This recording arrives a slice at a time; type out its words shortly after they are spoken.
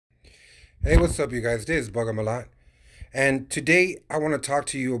Hey, what's up, you guys? This is Bug 'em a lot, and today I want to talk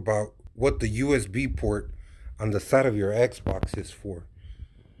to you about what the USB port on the side of your Xbox is for.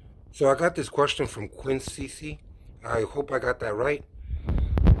 So I got this question from Quincy. I hope I got that right.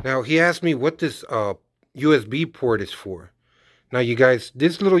 Now he asked me what this USB port is for. Now, you guys,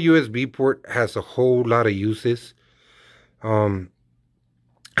 this little USB port has a whole lot of uses. Um,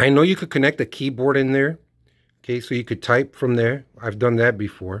 I know you could connect a keyboard in there. Okay, so you could type from there. I've done that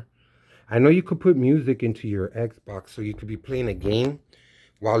before. I know you could put music into your Xbox, so you could be playing a game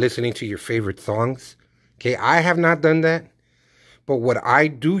while listening to your favorite songs. Okay, I have not done that, but what I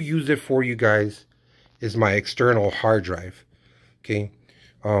do use it for, you guys, is my external hard drive. Okay,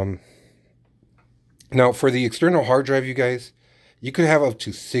 now for the external hard drive, you guys, you could have up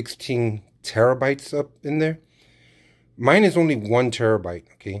to 16 terabytes up in there. Mine is only 1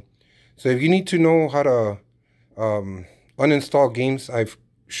 terabyte. Okay, so if you need to know how to uninstall games, I've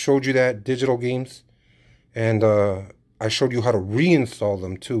showed you that, digital games, and I showed you how to reinstall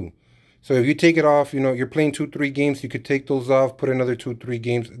them too. So if you take it off, you're playing 2-3 games, you could take those off, put another 2-3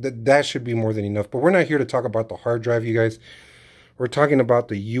 games. That should be more than enough. But we're not here to talk about the hard drive, you guys. We're talking about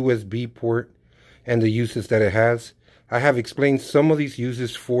the USB port and the uses that it has. I have explained some of these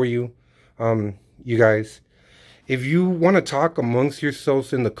uses for you, you guys. If you want to talk amongst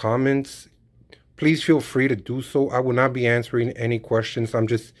yourselves in the comments, please feel free to do so. I will not be answering any questions. I'm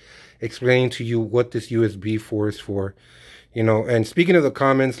just explaining to you what this USB 4 is for. And speaking of the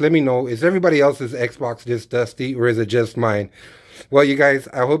comments, let me know, is everybody else's Xbox this dusty, or is it just mine? Well, you guys,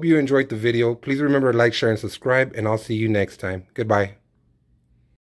 I hope you enjoyed the video. Please remember to like, share, and subscribe, and I'll see you next time. Goodbye.